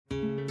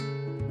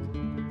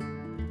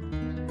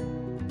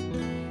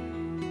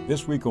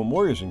This week on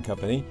Moyers &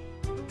 Company,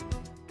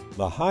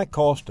 the high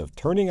cost of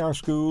turning our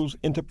schools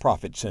into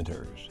profit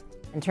centers.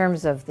 In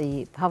terms of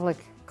the public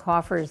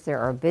coffers, there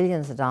are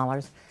billions of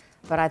dollars,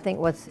 but I think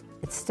what's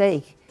at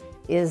stake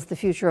is the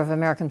future of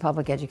American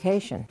public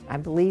education. I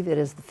believe it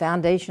is the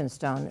foundation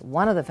stone,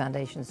 one of the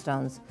foundation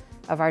stones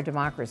of our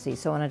democracy.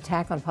 So an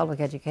attack on public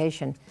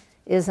education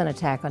is an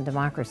attack on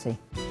democracy.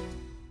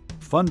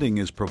 Funding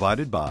is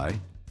provided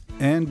by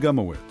Ann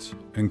Gumowitz,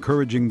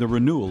 encouraging the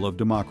renewal of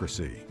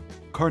democracy.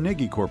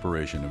 Carnegie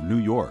Corporation of New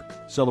York,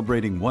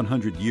 celebrating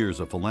 100 years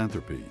of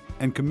philanthropy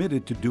and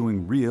committed to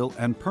doing real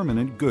and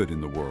permanent good in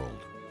the world.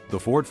 The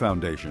Ford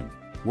Foundation,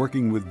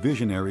 working with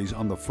visionaries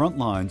on the front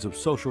lines of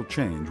social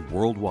change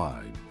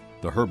worldwide.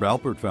 The Herb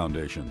Alpert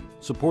Foundation,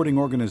 supporting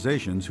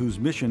organizations whose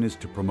mission is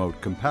to promote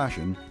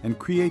compassion and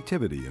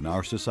creativity in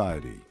our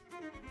society.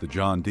 The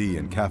John D.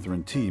 and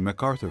Catherine T.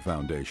 MacArthur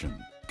Foundation,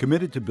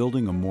 committed to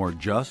building a more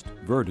just,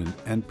 verdant,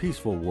 and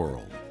peaceful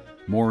world.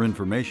 More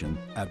information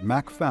at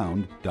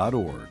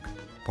macfound.org.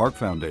 Park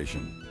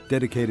Foundation,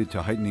 dedicated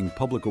to heightening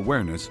public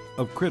awareness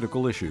of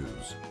critical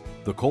issues.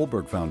 The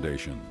Kohlberg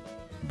Foundation,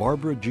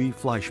 Barbara G.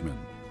 Fleischman.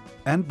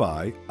 And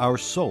by our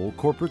sole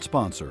corporate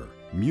sponsor,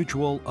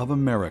 Mutual of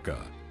America,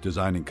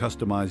 designing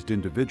customized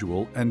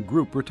individual and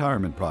group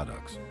retirement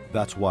products.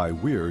 That's why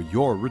we're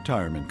your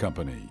retirement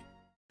company.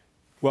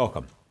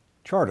 Welcome.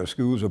 Charter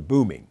schools are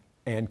booming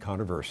and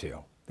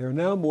controversial. There are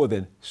now more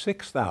than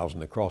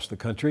 6,000 across the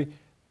country,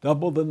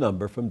 double the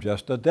number from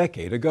just a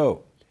decade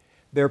ago.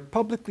 They're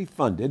publicly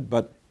funded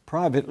but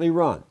privately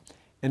run.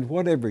 And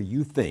whatever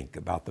you think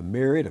about the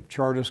merit of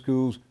charter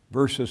schools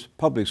versus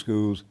public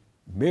schools,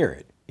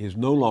 merit is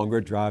no longer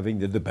driving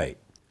the debate.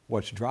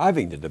 What's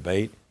driving the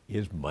debate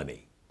is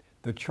money.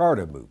 The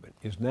charter movement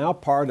is now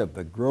part of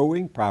the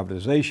growing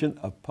privatization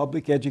of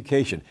public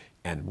education,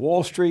 and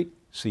Wall Street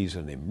sees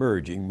an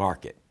emerging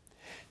market.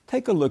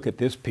 Take a look at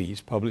this piece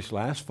published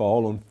last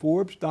fall on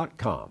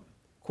Forbes.com.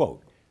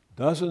 Quote,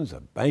 dozens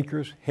of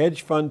bankers,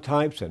 hedge fund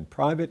types, and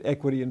private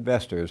equity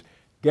investors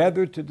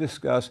gathered to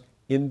discuss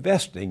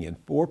investing in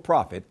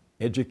for-profit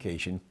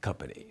education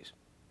companies.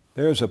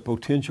 There's a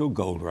potential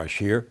gold rush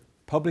here.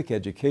 Public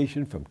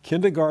education from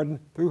kindergarten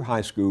through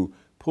high school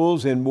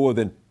pulls in more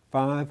than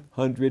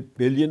 $500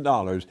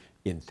 billion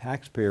in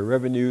taxpayer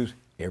revenues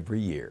every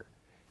year.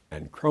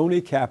 And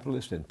crony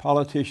capitalists and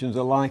politicians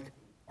alike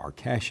are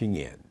cashing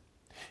in.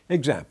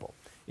 Example,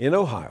 in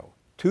Ohio,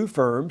 two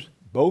firms,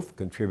 both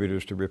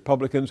contributors to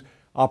Republicans,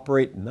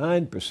 operate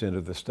 9%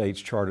 of the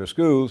state's charter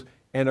schools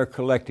and are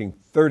collecting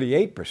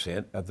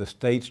 38% of the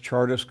state's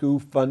charter school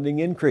funding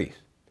increase.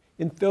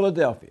 In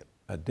Philadelphia,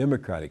 a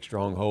Democratic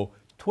stronghold,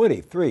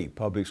 23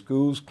 public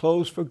schools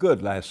closed for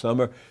good last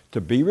summer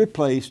to be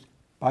replaced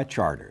by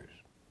charters.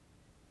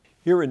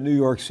 Here in New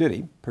York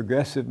City,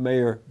 progressive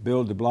Mayor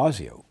Bill de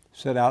Blasio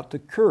set out to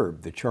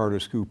curb the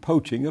charter school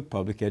poaching of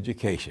public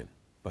education.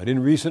 But in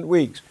recent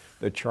weeks,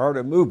 the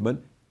charter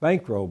movement,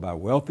 bankrolled by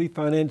wealthy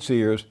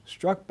financiers,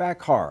 struck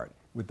back hard,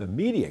 with the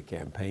media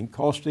campaign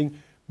costing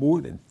more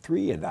than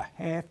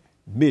 $3.5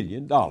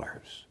 million.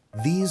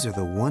 These are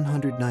the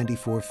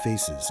 194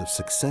 faces of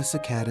Success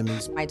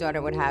Academies. My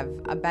daughter would have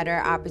a better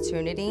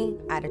opportunity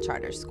at a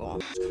charter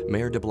school.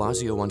 Mayor de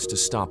Blasio wants to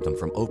stop them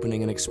from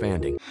opening and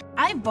expanding.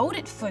 I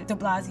voted for de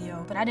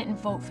Blasio, but I didn't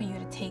vote for you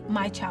to take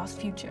my child's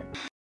future.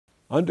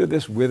 Under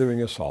this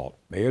withering assault,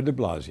 Mayor de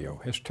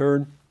Blasio has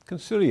turned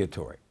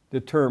conciliatory,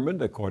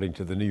 determined, according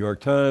to the New York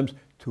Times,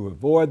 to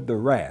avoid the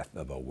wrath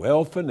of a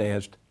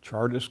well-financed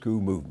charter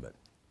school movement,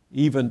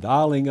 even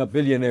dialing up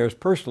billionaires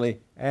personally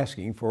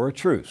asking for a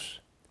truce.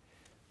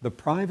 The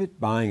private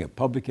buying of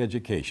public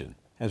education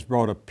has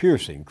brought a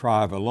piercing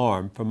cry of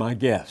alarm from my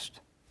guest.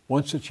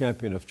 Once a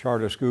champion of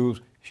charter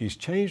schools, she's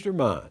changed her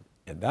mind,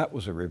 and that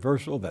was a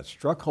reversal that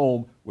struck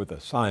home with a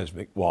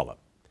seismic wallop.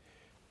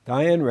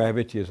 Diane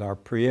Ravitch is our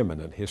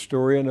preeminent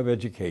historian of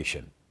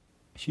education.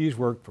 She's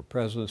worked for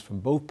presidents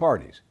from both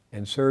parties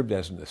and served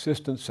as an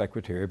assistant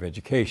secretary of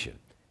education.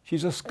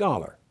 She's a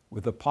scholar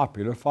with a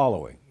popular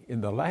following.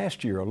 In the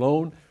last year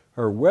alone,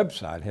 her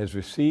website has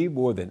received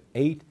more than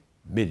 8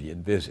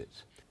 million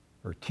visits.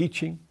 Her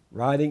teaching,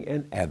 writing,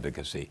 and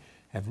advocacy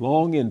have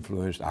long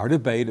influenced our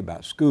debate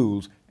about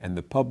schools and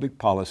the public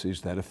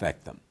policies that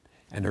affect them.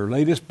 And her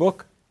latest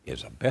book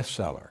is a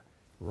bestseller,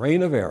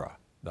 Reign of Error,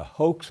 The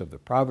Hoax of the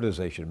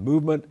Privatization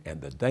Movement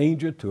and the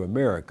Danger to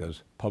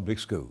America's Public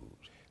Schools.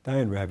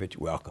 Diane Ravitch,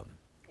 welcome.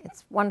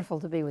 It's wonderful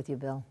to be with you,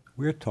 Bill.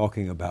 We're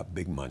talking about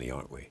big money,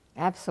 aren't we?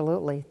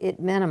 Absolutely. At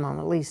minimum,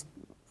 at least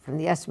from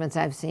the estimates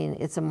I've seen,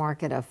 it's a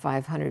market of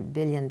 $500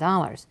 billion.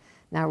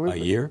 Now, a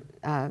year?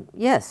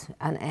 Yes,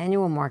 an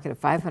annual market of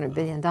 $500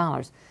 billion.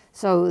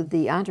 So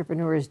the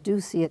entrepreneurs do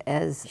see it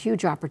as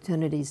huge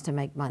opportunities to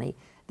make money.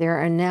 There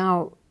are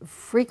now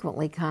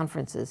frequently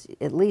conferences,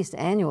 at least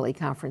annually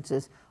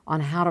conferences,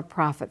 on how to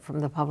profit from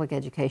the public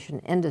education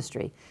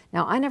industry.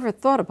 Now, I never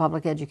thought of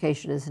public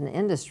education as an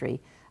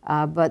industry,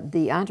 but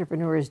the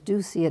entrepreneurs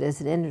do see it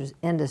as an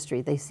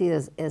industry. They see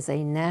it as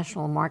a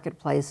national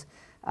marketplace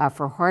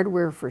for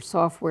hardware, for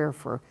software,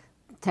 for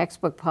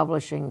textbook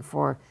publishing,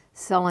 for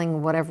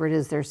selling whatever it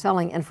is they're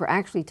selling and for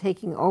actually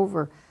taking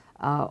over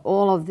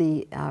all of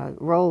the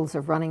roles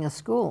of running a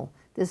school.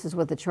 This is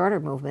what the charter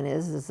movement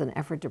is. It's an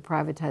effort to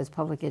privatize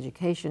public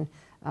education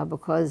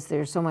because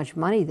there's so much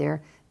money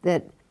there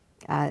that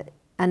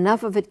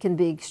enough of it can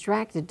be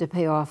extracted to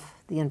pay off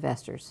the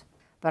investors.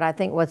 But I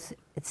think what's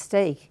at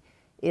stake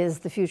is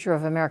the future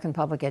of American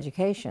public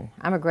education.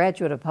 I'm a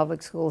graduate of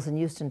public schools in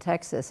Houston,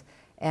 Texas,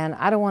 and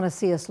I don't want to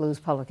see us lose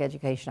public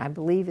education. I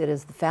believe it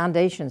is the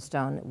foundation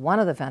stone, one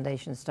of the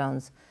foundation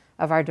stones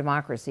of our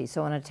democracy.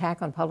 So an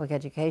attack on public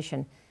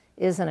education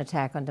is an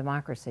attack on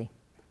democracy.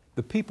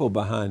 The people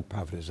behind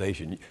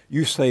privatization,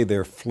 you say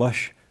they're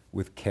flush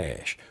with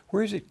cash.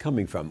 Where is it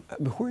coming from?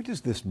 Where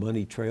does this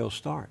money trail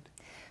start?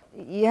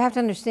 You have to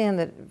understand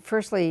that,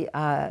 firstly,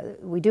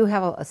 we do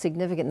have a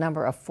significant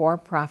number of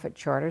for-profit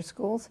charter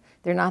schools.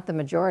 They're not the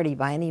majority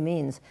by any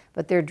means,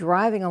 but they're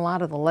driving a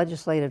lot of the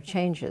legislative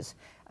changes.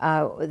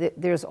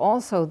 There's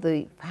also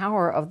the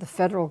power of the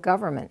federal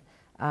government.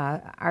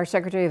 Our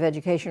Secretary of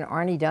Education,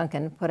 Arne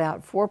Duncan, put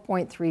out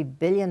 $4.3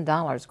 billion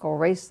called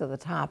Race to the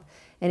Top,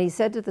 and he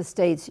said to the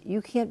states,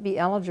 you can't be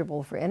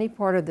eligible for any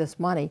part of this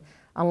money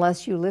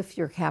unless you lift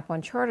your cap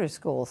on charter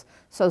schools.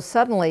 So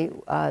suddenly,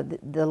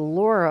 the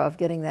lure of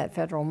getting that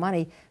federal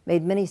money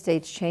made many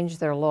states change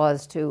their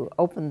laws to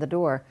open the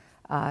door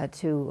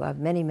to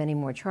many, many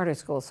more charter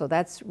schools. So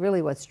that's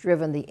really what's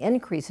driven the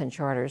increase in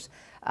charters.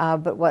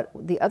 But what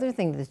the other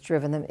thing that's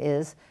driven them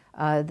is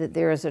that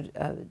there is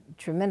a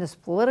tremendous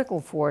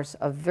political force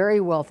of very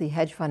wealthy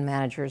hedge fund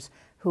managers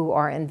who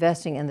are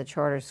investing in the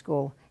charter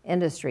school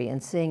industry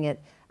and seeing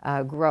it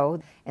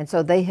grow. And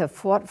so they have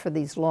fought for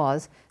these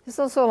laws. There's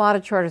also a lot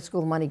of charter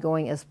school money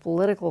going as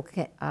political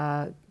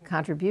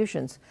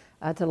contributions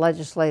to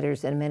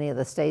legislators in many of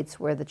the states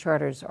where the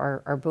charters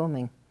are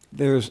booming.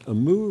 There's a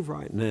move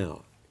right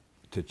now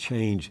to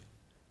change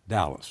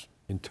Dallas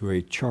into a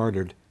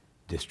chartered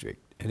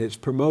district, and it's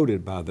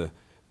promoted by the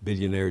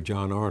billionaire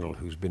John Arnold,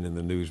 who's been in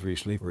the news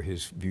recently for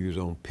his views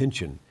on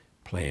pension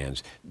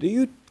plans. Do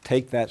you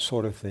take that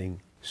sort of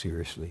thing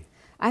seriously?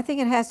 I think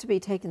it has to be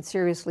taken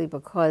seriously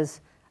because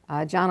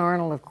John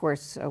Arnold, of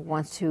course,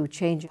 wants to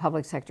change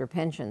public sector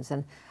pensions.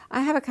 And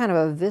I have a kind of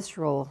a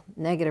visceral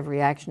negative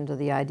reaction to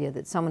the idea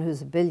that someone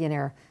who's a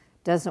billionaire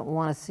doesn't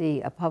want to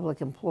see a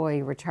public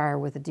employee retire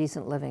with a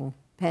decent living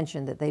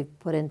pension that they've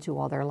put into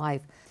all their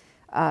life.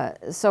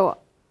 So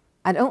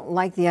I don't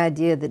like the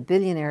idea that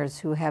billionaires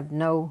who have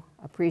no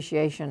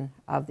appreciation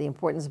of the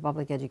importance of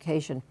public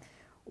education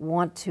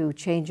want to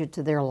change it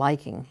to their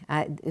liking.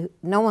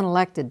 No one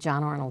elected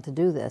John Arnold to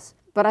do this.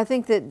 But I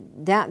think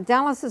that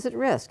Dallas is at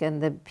risk,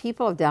 and the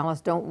people of Dallas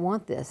don't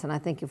want this. And I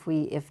think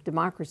if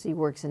democracy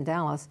works in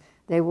Dallas,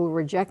 they will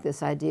reject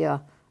this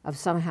idea of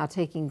somehow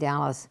taking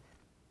Dallas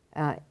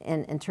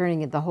and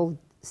turning the whole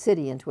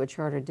city into a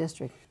charter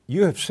district.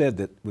 You have said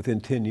that within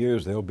 10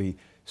 years there'll be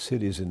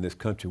cities in this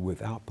country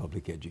without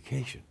public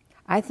education.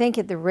 I think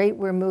at the rate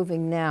we're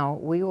moving now,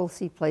 we will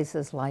see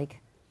places like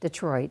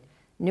Detroit,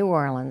 New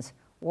Orleans,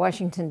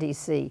 Washington,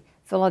 D.C.,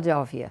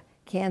 Philadelphia,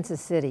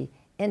 Kansas City,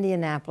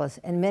 Indianapolis,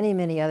 and many,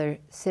 many other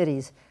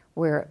cities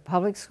where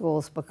public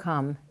schools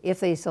become, if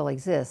they still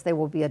exist, they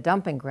will be a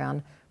dumping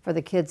ground for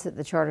the kids that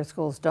the charter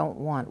schools don't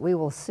want. We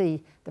will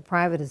see the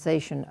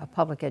privatization of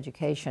public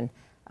education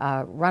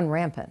run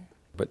rampant.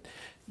 But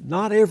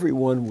not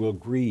everyone will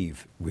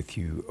grieve with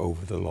you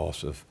over the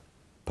loss of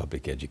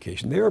public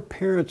education. There are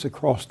parents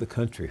across the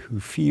country who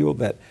feel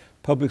that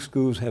public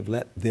schools have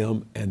let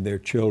them and their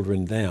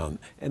children down,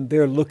 and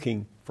they're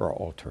looking for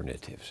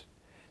alternatives.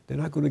 They're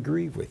not going to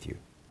grieve with you.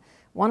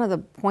 One of the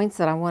points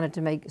that I wanted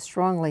to make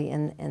strongly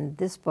in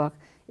this book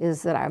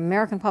is that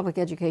American public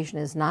education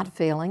is not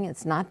failing,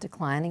 it's not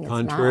declining, it's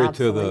Contrary not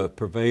obsolete. to the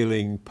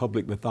prevailing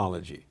public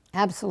mythology.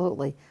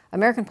 Absolutely.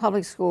 American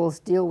public schools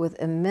deal with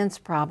immense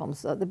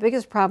problems. The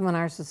biggest problem in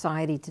our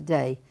society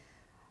today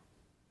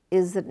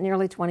is that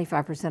nearly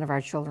 25% of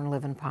our children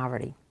live in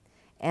poverty.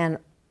 And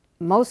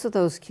most of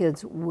those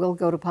kids will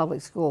go to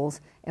public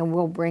schools and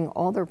will bring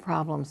all their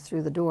problems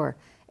through the door.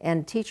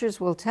 And teachers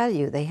will tell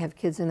you they have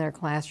kids in their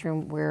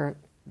classroom where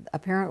a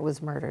parent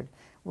was murdered,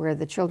 where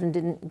the children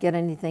didn't get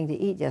anything to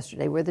eat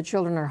yesterday, where the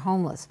children are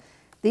homeless.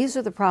 These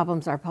are the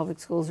problems our public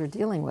schools are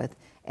dealing with,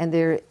 and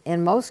they're,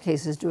 in most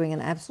cases, doing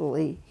an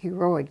absolutely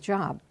heroic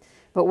job.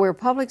 But where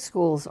public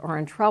schools are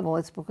in trouble,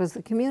 it's because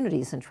the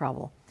community's in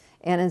trouble.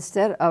 And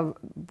instead of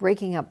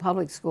breaking up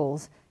public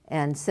schools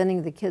and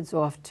sending the kids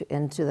off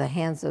into the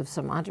hands of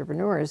some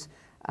entrepreneurs,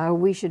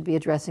 we should be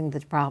addressing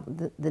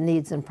the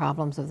needs and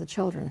problems of the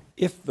children.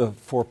 If the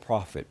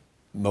for-profit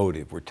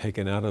motive were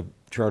taken out of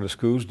charter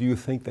schools, do you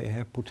think they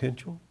have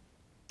potential?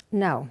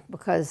 No,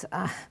 because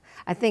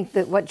I think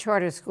that what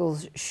charter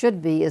schools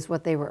should be is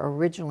what they were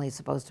originally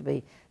supposed to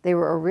be. They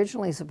were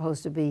originally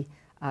supposed to be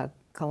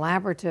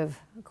collaborative,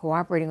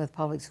 cooperating with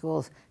public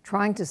schools,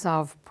 trying to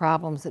solve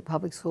problems that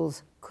public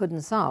schools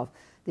couldn't solve.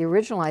 The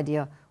original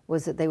idea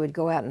was that they would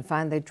go out and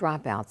find the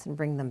dropouts and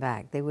bring them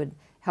back. They would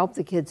help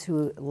the kids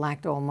who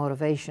lacked all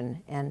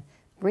motivation and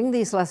bring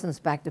these lessons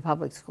back to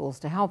public schools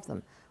to help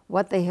them.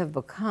 What they have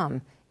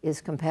become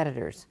is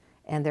competitors.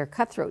 and they're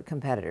cutthroat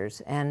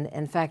competitors. And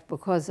in fact,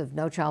 because of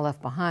No Child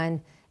Left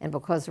Behind and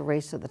because of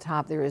Race to the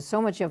Top, there is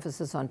so much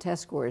emphasis on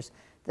test scores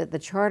that the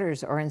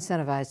charters are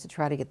incentivized to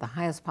try to get the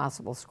highest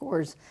possible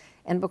scores.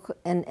 And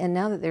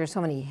now that there are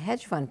so many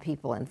hedge fund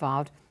people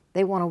involved,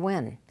 they want to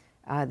win.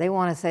 They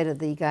want to say to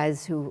the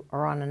guys who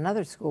are on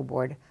another school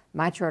board,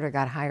 my charter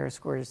got higher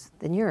scores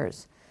than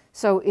yours.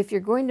 So if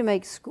you're going to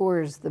make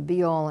scores the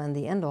be-all and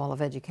the end-all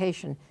of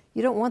education,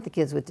 you don't want the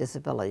kids with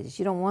disabilities.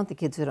 You don't want the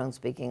kids who don't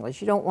speak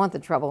English. You don't want the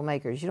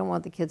troublemakers. You don't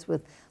want the kids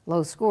with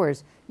low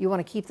scores. You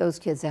want to keep those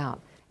kids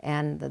out.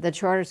 And the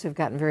charters have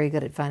gotten very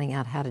good at finding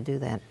out how to do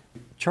that.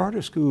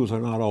 Charter schools are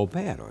not all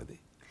bad, are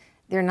they?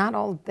 They're not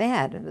all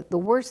bad. The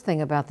worst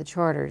thing about the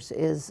charters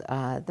is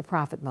the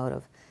profit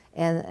motive.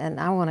 And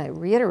I want to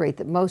reiterate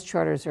that most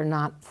charters are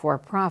not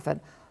for-profit,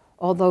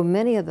 although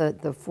many of the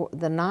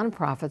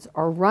nonprofits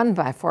are run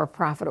by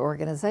for-profit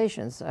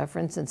organizations. For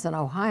instance, in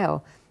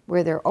Ohio,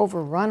 where they're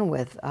overrun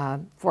with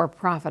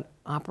for-profit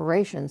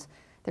operations,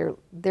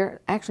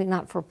 they're actually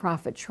not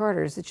for-profit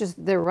charters. It's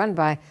just they're run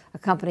by a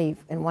company,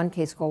 in one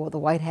case called the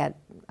White Hat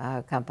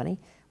Company,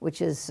 which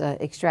has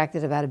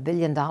extracted about $1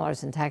 billion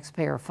in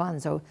taxpayer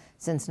funds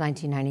since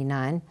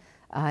 1999.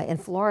 In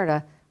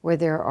Florida, where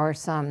there are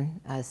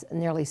some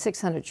nearly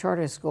 600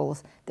 charter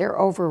schools, they're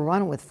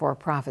overrun with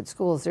for-profit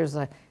schools. There's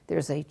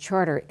a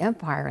charter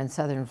empire in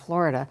southern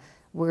Florida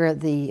where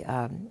the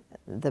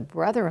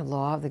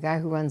brother-in-law of the guy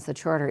who runs the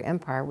charter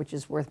empire, which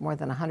is worth more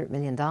than $100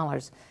 million,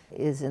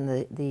 is in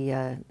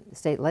the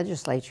state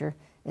legislature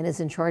and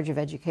is in charge of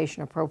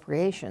education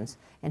appropriations,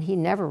 and he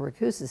never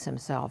recuses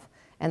himself.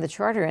 And the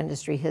charter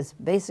industry has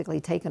basically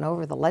taken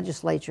over the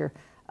legislature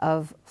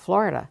of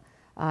Florida.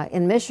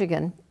 In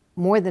Michigan,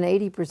 more than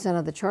 80%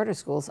 of the charter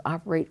schools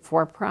operate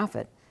for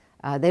profit.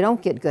 They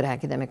don't get good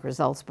academic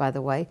results, by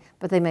the way,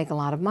 but they make a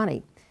lot of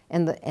money.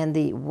 And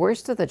the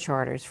worst of the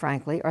charters,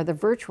 frankly, are the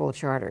virtual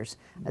charters.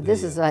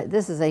 This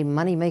is a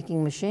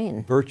money-making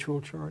machine.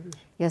 Virtual charters?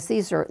 Yes,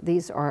 these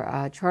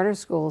are charter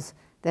schools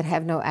that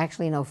have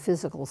actually no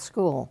physical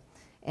school,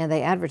 and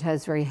they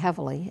advertise very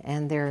heavily.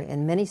 And they're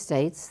in many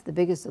states. The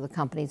biggest of the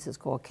companies is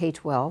called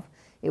K-12.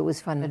 It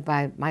was funded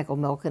by Michael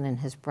Milken and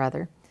his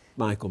brother.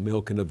 Michael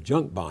Milken of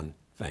Junk Bond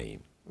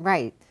fame.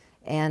 Right,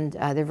 and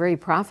they're very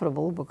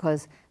profitable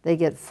because they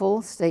get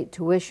full state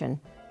tuition,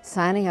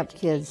 signing up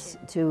kids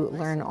to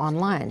learn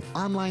online.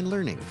 Online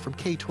learning from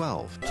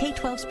K-12.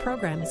 K-12's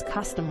program is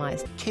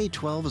customized.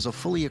 K-12 is a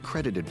fully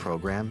accredited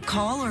program.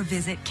 Call or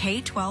visit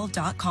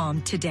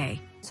k12.com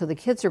today. So the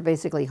kids are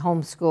basically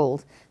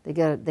homeschooled. They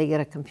get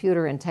a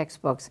computer and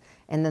textbooks,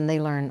 and then they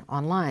learn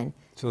online.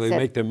 So they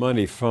make their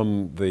money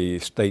from the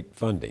state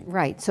funding.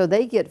 Right, so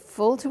they get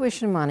full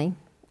tuition money,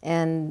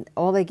 and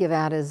all they give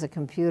out is a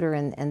computer,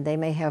 and they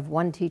may have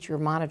one teacher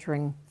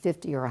monitoring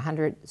 50 or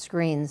 100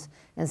 screens,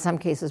 in some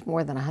cases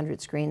more than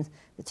 100 screens.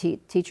 The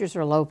teachers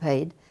are low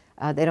paid.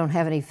 They don't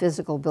have any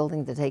physical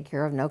building to take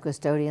care of, no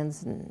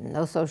custodians,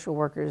 no social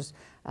workers,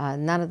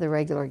 none of the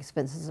regular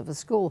expenses of a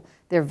school.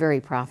 They're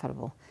very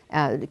profitable.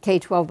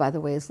 K-12, by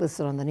the way, is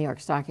listed on the New York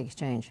Stock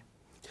Exchange.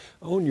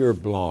 On your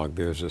blog,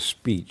 there's a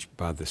speech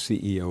by the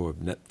CEO of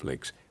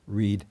Netflix,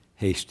 Reed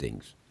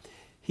Hastings.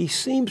 He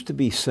seems to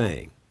be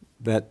saying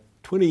that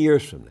 20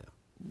 years from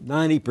now,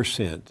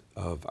 90%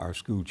 of our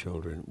school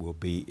children will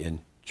be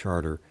in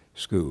charter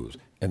schools,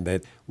 and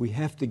that we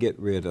have to get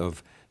rid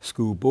of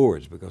school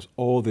boards because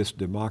all this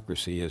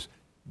democracy is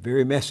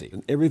very messy,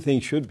 and everything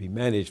should be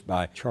managed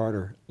by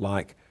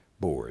charter-like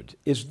boards.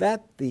 Is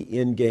that the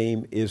end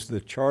game? Is the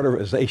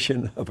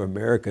charterization of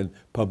American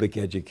public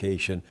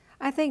education?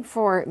 I think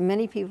for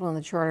many people in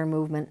the charter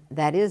movement,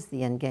 that is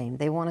the end game.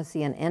 They want to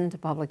see an end to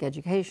public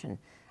education.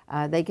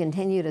 They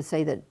continue to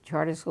say that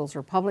charter schools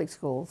are public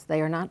schools.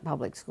 They are not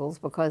public schools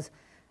because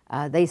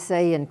they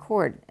say in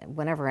court,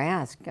 whenever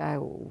asked,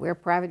 we're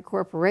private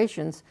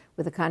corporations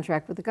with a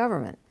contract with the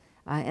government.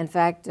 In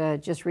fact,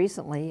 just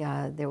recently,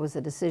 there was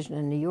a decision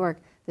in New York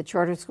that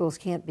charter schools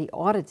can't be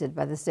audited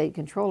by the state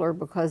controller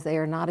because they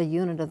are not a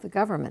unit of the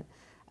government.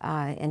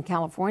 In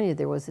California,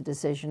 there was a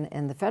decision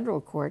in the federal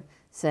court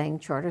saying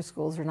charter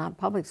schools are not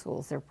public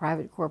schools, they're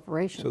private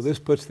corporations. So this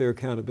puts their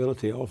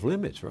accountability off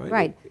limits, right?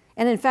 Right.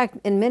 And in fact,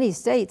 in many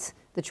states,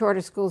 the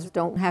charter schools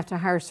don't have to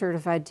hire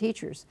certified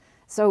teachers.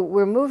 So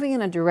we're moving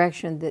in a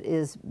direction that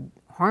is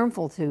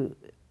harmful to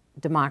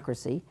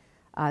democracy,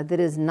 that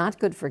is not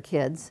good for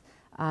kids,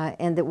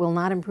 and that will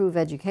not improve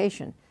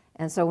education.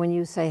 And so when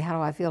you say, how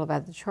do I feel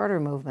about the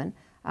charter movement,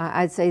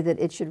 I'd say that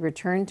it should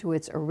return to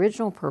its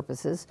original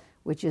purposes,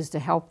 which is to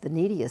help the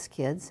neediest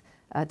kids,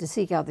 to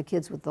seek out the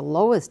kids with the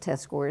lowest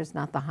test scores,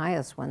 not the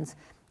highest ones,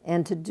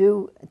 and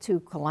to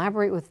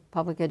collaborate with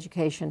public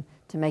education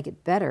to make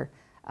it better.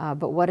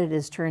 But what it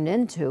has turned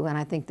into, and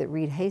I think that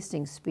Reed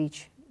Hastings'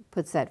 speech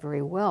puts that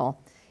very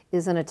well,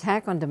 is an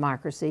attack on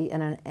democracy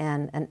and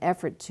an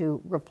effort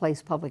to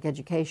replace public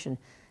education.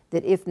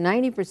 That if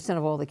 90%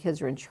 of all the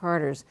kids are in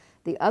charters,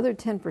 the other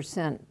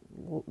 10%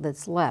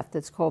 that's left,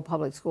 that's called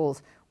public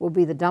schools, will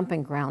be the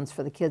dumping grounds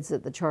for the kids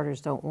that the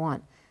charters don't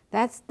want.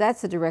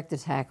 That's a direct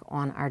attack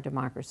on our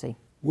democracy.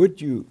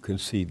 Would you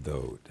concede,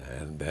 though,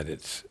 Dan, that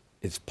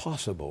it's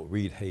possible,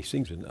 Reed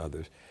Hastings and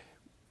others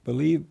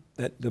believe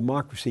that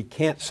democracy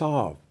can't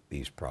solve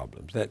these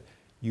problems, that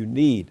you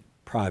need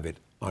private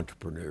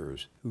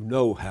entrepreneurs who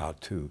know how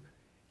to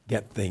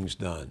get things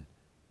done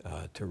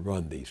to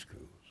run these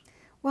schools?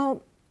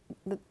 Well,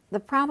 the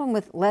problem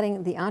with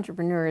letting the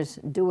entrepreneurs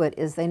do it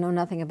is they know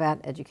nothing about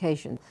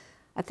education.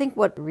 I think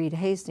what Reed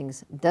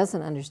Hastings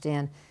doesn't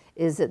understand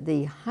is that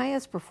the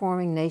highest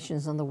performing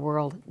nations in the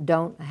world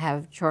don't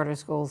have charter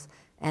schools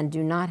and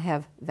do not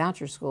have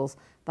voucher schools.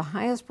 The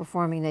highest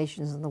performing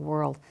nations in the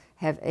world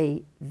have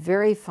a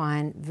very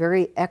fine,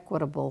 very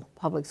equitable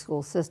public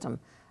school system.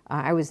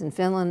 I was in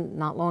Finland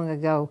not long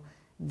ago.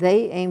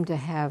 They aim to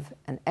have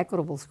an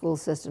equitable school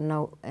system,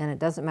 and it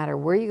doesn't matter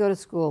where you go to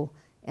school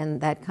in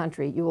that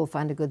country, you will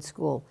find a good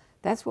school.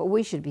 That's what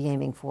we should be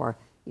aiming for.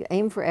 You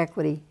aim for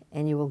equity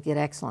and you will get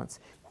excellence.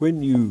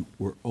 When you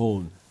were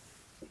on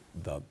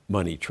the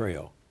money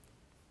trail,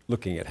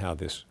 looking at how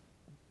this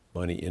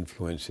money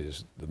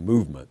influences the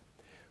movement,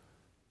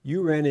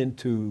 you ran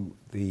into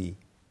the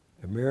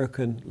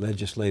American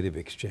Legislative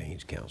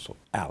Exchange Council,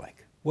 ALEC.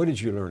 What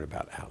did you learn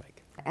about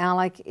ALEC?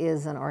 ALEC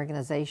is an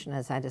organization,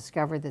 as I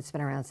discovered, that's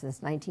been around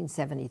since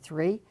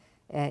 1973.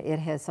 It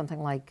has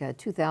something like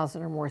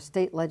 2,000 or more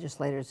state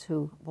legislators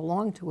who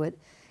belong to it.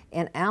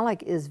 And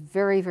ALEC is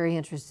very, very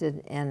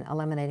interested in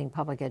eliminating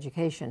public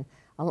education.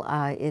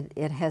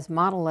 It has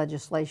model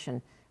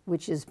legislation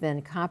which has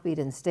been copied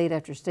in state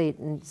after state,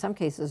 in some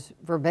cases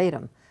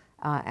verbatim.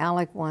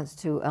 ALEC wants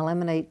to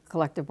eliminate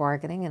collective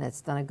bargaining, and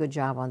it's done a good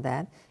job on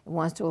that. It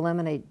wants to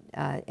eliminate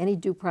any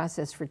due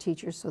process for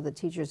teachers so that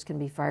teachers can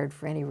be fired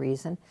for any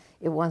reason.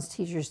 It wants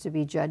teachers to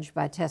be judged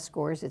by test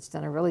scores. It's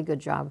done a really good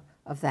job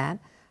of that.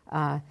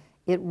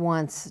 It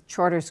wants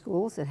charter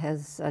schools. It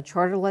has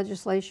charter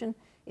legislation.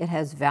 It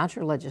has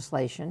voucher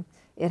legislation.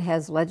 It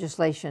has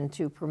legislation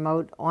to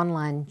promote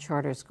online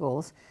charter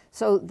schools.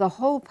 So the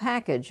whole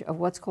package of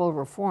what's called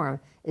reform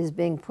is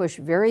being pushed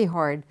very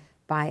hard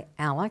by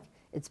ALEC.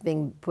 It's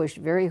being pushed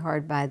very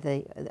hard by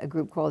a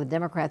group called the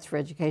Democrats for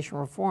Education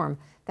Reform.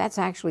 That's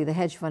actually the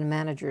hedge fund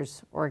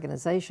managers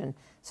organization.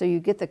 So you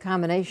get the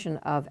combination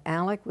of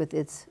ALEC with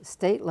its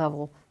state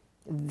level,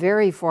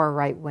 very far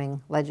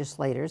right-wing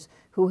legislators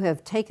who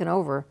have taken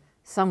over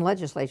some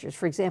legislatures.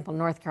 For example,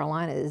 North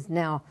Carolina is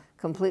now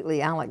completely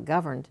ALEC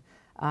governed,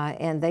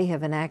 and they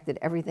have enacted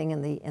everything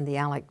in the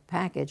ALEC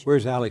package.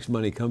 Where's ALEC's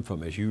money come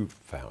from as you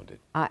found it?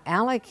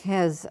 ALEC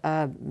has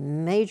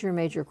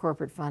major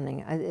corporate funding.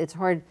 It's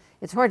hard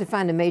to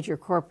find a major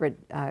corporate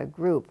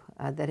group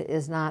that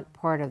is not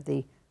part of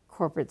the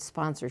corporate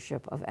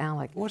sponsorship of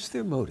ALEC. What's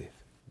their motive?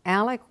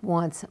 ALEC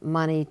wants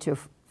money to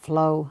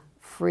flow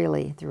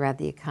freely throughout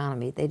the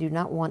economy. They do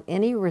not want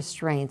any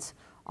restraints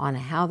on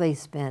how they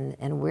spend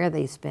and where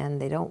they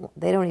spend. They don't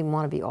even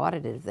want to be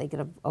audited if they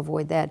could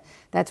avoid that.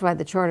 That's why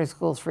the charter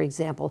schools, for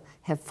example,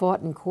 have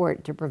fought in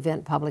court to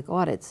prevent public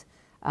audits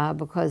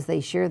because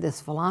they share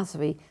this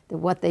philosophy that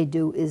what they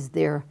do is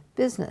their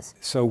business.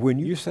 So when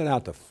you set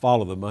out to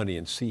follow the money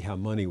and see how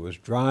money was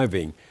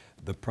driving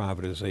the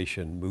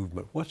privatization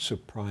movement, what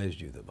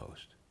surprised you the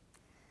most?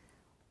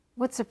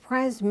 What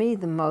surprised me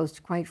the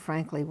most, quite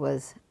frankly,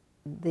 was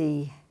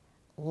the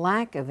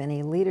lack of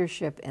any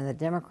leadership in the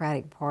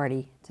Democratic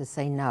Party to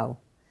say no.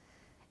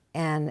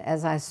 And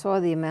as I saw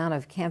the amount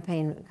of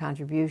campaign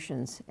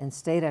contributions in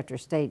state after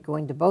state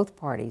going to both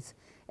parties,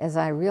 as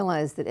I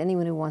realized that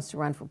anyone who wants to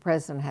run for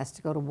president has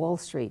to go to Wall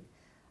Street,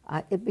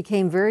 it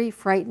became very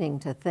frightening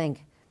to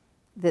think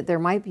that there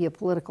might be a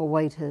political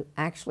way to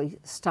actually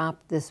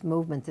stop this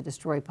movement to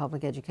destroy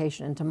public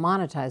education and to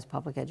monetize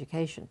public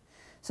education.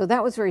 So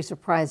that was very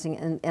surprising,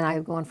 and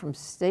I've gone from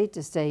state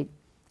to state.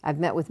 I've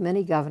met with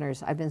many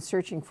governors. I've been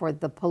searching for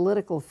the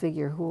political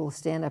figure who will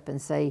stand up and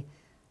say,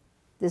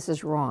 this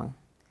is wrong.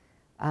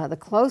 The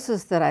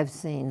closest that I've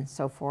seen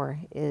so far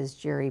is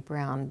Jerry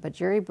Brown, but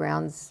Jerry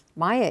Brown's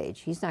my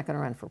age. He's not going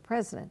to run for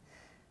president.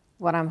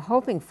 What I'm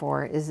hoping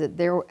for is that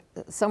there,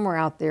 somewhere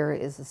out there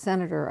is a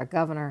senator, a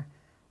governor,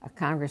 a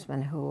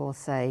congressman who will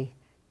say,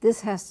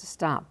 this has to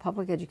stop.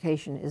 Public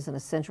education is an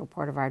essential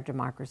part of our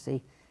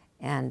democracy,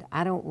 and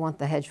I don't want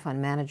the hedge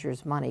fund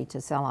managers' money to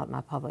sell out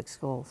my public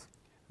schools.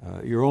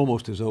 You're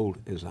almost as old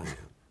as I am.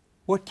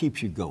 What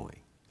keeps you going?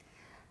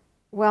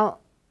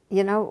 Well,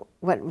 you know,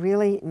 what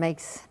really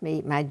makes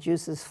my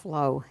juices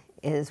flow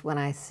is when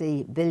I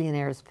see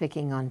billionaires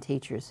picking on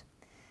teachers.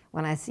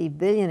 When I see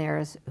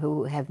billionaires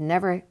who have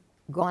never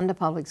gone to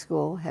public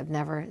school, have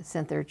never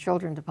sent their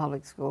children to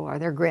public school, or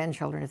their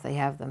grandchildren if they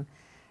have them,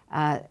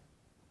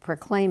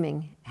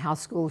 proclaiming how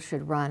schools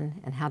should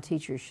run and how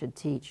teachers should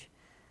teach.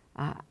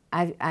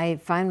 I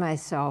find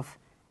myself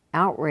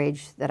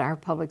outraged that our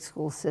public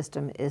school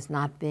system is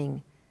not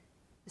being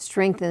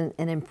strengthened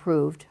and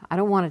improved. I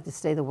don't want it to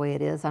stay the way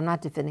it is. I'm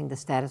not defending the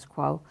status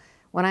quo.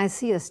 When I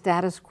see a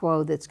status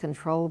quo that's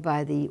controlled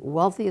by the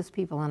wealthiest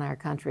people in our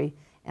country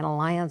in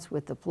alliance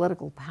with the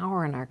political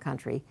power in our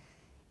country,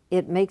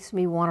 it makes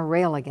me want to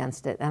rail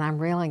against it, and I'm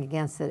railing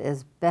against it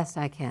as best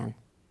I can.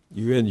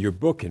 You end your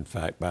book, in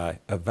fact, by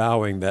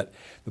avowing that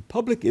the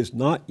public is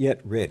not yet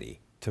ready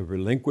to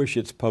relinquish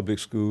its public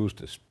schools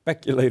to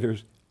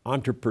speculators,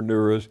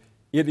 entrepreneurs,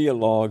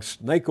 ideologues,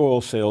 snake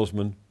oil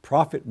salesmen,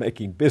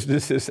 profit-making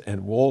businesses,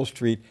 and Wall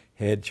Street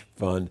hedge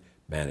fund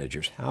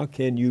managers. How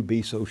can you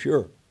be so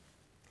sure?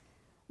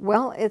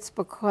 Well, it's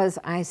because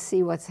I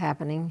see what's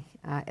happening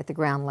at the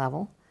ground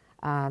level.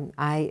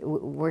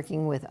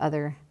 Working with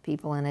other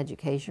people in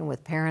education,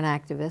 with parent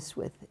activists,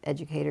 with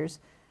educators,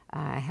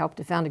 I helped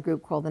to found a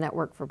group called the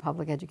Network for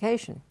Public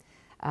Education.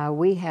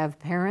 We have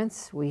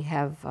parents, we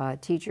have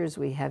teachers,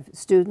 we have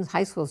students,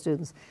 high school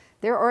students.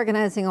 They're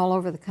organizing all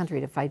over the country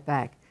to fight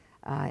back.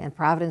 In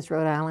Providence,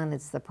 Rhode Island,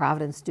 it's the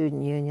Providence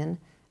Student Union.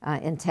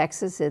 In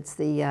Texas, it's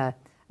the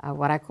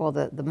what I call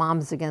the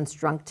Moms Against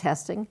Drunk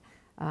Testing,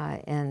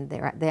 and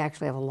they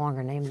actually have a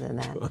longer name than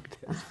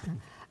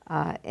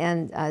that.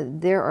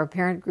 And there are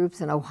parent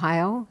groups in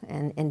Ohio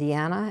and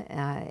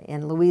Indiana,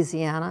 in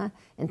Louisiana,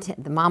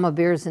 the Mama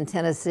Bears in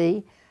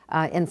Tennessee,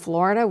 in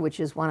Florida, which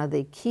is one of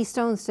the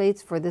keystone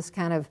states for this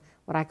kind of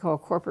what I call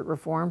corporate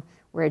reform,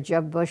 where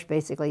Jeb Bush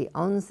basically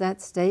owns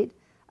that state.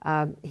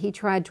 He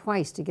tried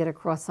twice to get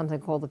across something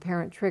called the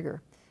parent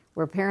trigger,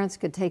 where parents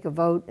could take a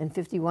vote and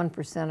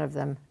 51% of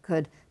them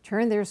could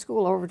turn their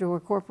school over to a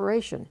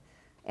corporation.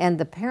 And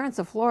the parents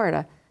of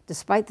Florida,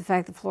 despite the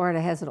fact that Florida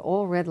has an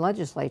all-red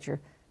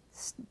legislature,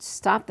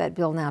 stopped that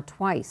bill now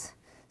twice.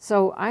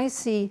 So I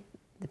see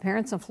the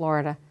parents in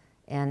Florida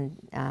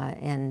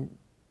and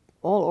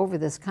all over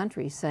this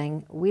country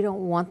saying, we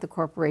don't want the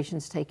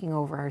corporations taking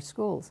over our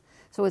schools.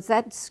 So it's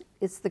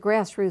the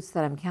grassroots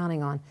that I'm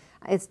counting on.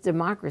 It's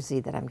democracy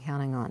that I'm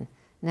counting on.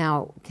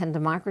 Now, can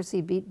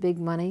democracy beat big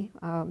money?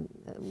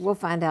 We'll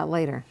find out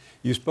later.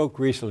 You spoke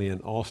recently in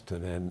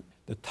Austin, and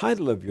the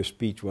title of your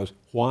speech was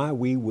Why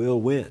We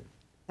Will Win.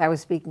 I was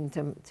speaking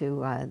to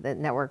the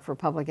Network for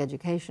Public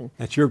Education.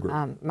 That's your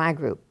group? My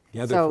group.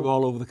 Gathered from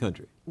all over the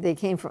country. They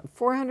came from,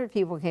 400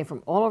 people came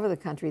from all over the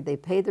country. They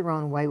paid their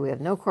own way. We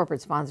have no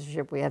corporate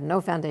sponsorship. We have no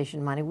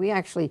foundation money. We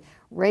actually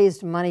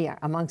raised money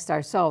amongst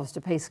ourselves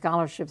to pay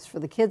scholarships for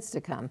the kids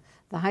to come,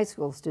 the high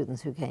school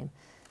students who came.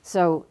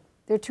 So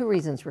there are two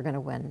reasons we're going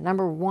to win.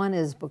 Number one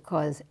is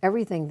because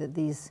everything that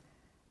these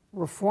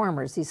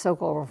reformers, these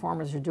so-called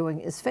reformers, are doing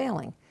is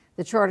failing.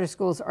 The charter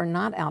schools are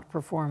not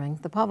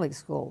outperforming the public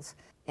schools,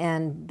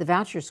 and the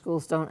voucher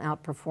schools don't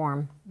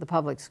outperform the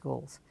public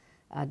schools.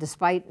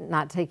 Despite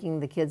not taking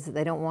the kids that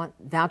they don't want,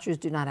 vouchers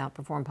do not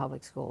outperform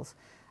public schools.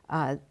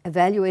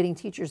 Evaluating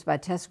teachers by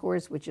test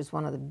scores, which is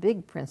one of the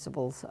big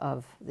principles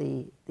of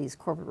these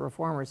corporate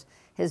reformers,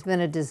 has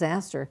been a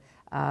disaster.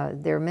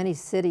 There are many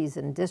cities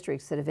and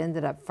districts that have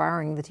ended up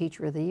firing the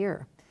teacher of the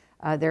year.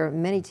 There are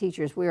many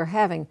teachers. We are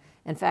having,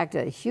 in fact,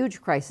 a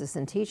huge crisis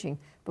in teaching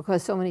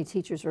because so many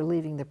teachers are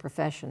leaving the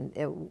profession.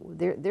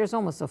 There's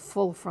almost a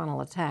full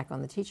frontal attack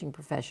on the teaching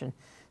profession,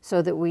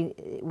 so that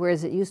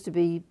whereas it used to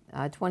be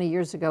 20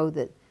 years ago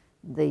that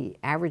the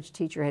average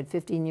teacher had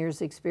 15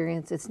 years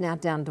experience, it's now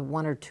down to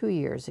 1 or 2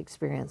 years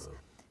experience.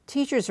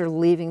 Teachers are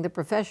leaving the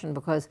profession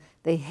because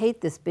they hate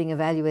this being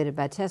evaluated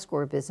by test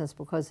score business,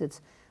 because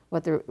it's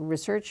what the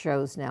research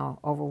shows now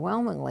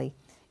overwhelmingly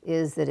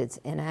is that it's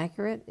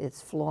inaccurate,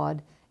 it's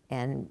flawed,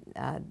 and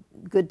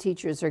good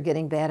teachers are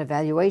getting bad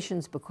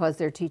evaluations because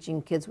they're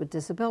teaching kids with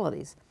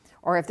disabilities.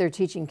 Or if they're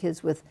teaching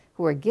kids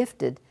who are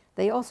gifted,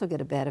 they also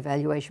get a bad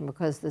evaluation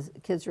because the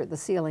kids are at the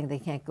ceiling, they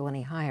can't go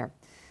any higher.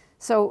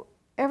 So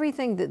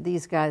everything that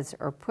these guys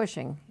are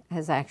pushing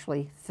has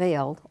actually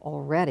failed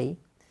already.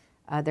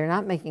 They're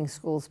not making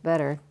schools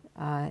better,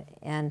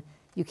 and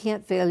you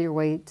can't fail your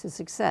way to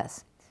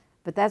success.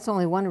 But that's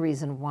only one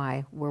reason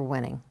why we're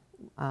winning.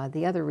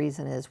 The other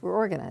reason is we're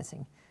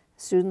organizing.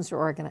 Students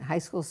are high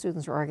school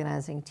students are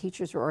organizing,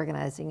 teachers are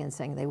organizing and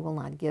saying they will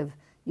not give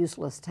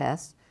useless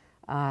tests.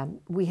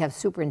 We have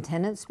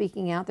superintendents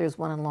speaking out. There's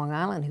one in Long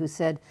Island who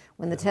said,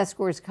 when the test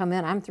scores come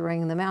in, I'm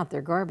throwing them out,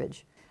 they're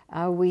garbage.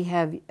 We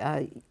have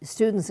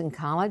students in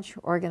college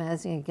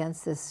organizing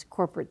against this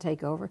corporate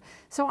takeover.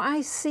 So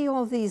I see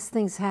all these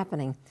things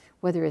happening,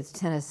 whether it's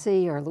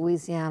Tennessee or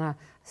Louisiana,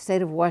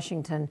 state of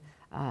Washington,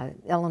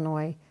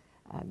 Illinois,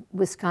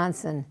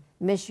 Wisconsin,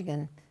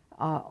 Michigan,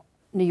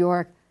 New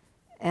York,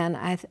 and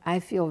I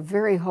feel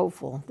very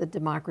hopeful that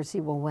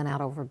democracy will win out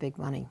over big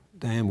money.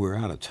 Diane, we're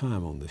out of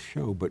time on the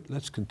show, but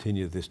let's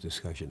continue this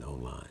discussion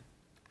online.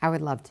 I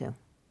would love to.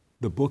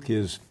 The book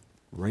is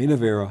Reign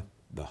of Error,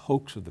 The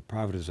Hoax of the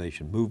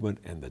Privatization Movement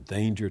and the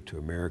Danger to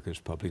America's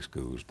Public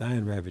Schools.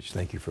 Diane Ravitch,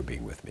 thank you for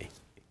being with me.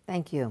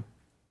 Thank you.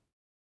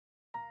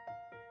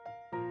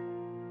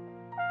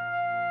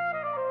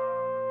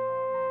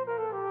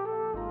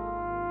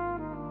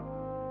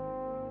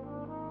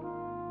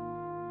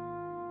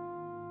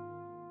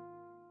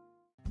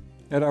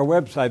 At our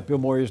website,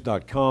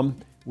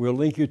 BillMoyers.com, we'll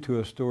link you to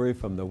a story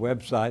from the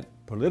website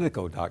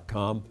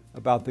Politico.com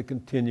about the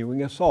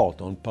continuing assault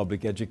on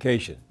public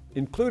education,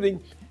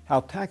 including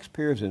how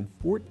taxpayers in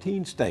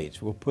 14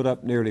 states will put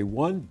up nearly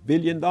 $1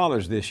 billion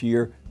this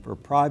year for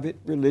private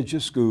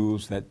religious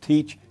schools that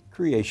teach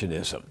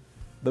creationism,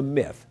 the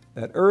myth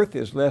that Earth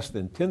is less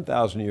than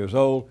 10,000 years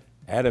old,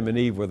 Adam and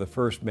Eve were the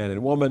first man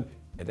and woman,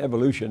 and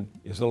evolution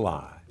is a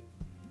lie.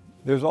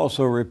 There's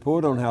also a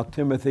report on how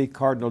Timothy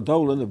Cardinal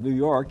Dolan of New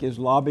York is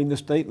lobbying the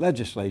state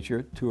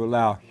legislature to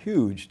allow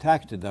huge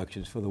tax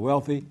deductions for the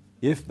wealthy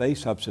if they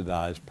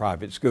subsidize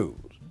private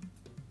schools.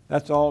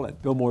 That's all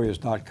at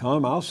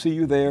BillMoyers.com. I'll see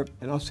you there,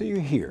 and I'll see you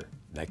here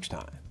next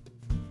time.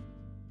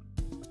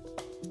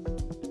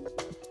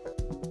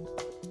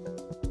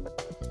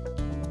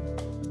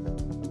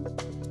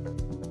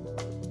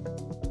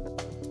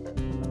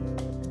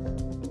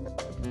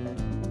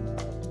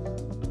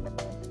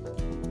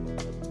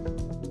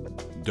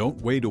 Don't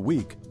wait a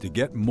week to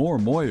get more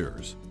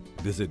Moyers.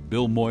 Visit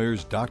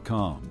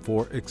BillMoyers.com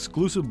for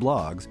exclusive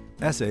blogs,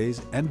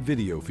 essays, and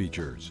video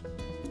features.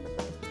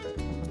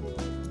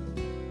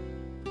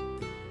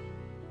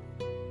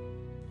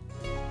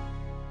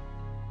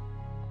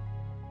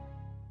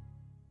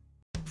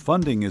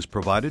 Funding is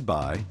provided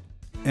by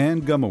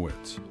Ann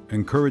Gumowitz,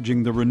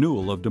 encouraging the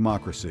renewal of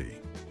democracy.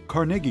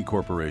 Carnegie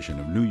Corporation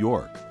of New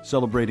York,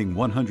 celebrating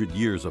 100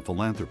 years of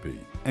philanthropy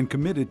and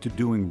committed to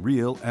doing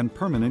real and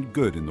permanent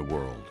good in the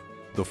world.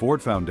 The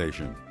Ford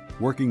Foundation,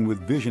 working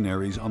with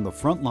visionaries on the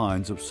front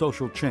lines of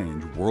social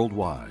change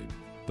worldwide.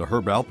 The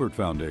Herb Alpert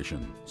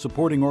Foundation,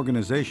 supporting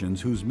organizations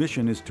whose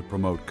mission is to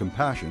promote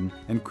compassion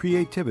and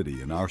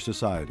creativity in our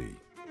society.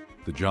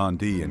 The John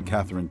D. and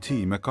Catherine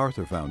T.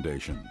 MacArthur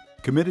Foundation,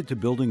 committed to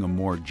building a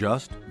more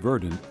just,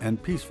 verdant,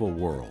 and peaceful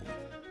world.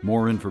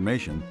 More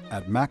information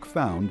at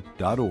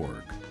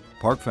macfound.org.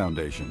 Park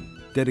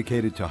Foundation,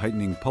 dedicated to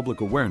heightening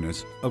public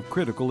awareness of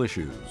critical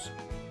issues.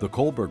 The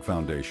Kohlberg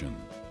Foundation,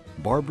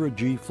 Barbara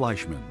G.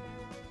 Fleischman.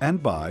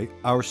 And by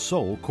our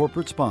sole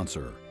corporate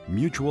sponsor,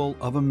 Mutual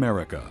of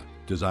America,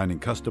 designing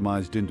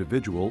customized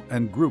individual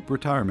and group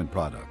retirement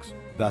products.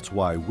 That's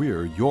why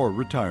we're your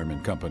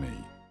retirement company.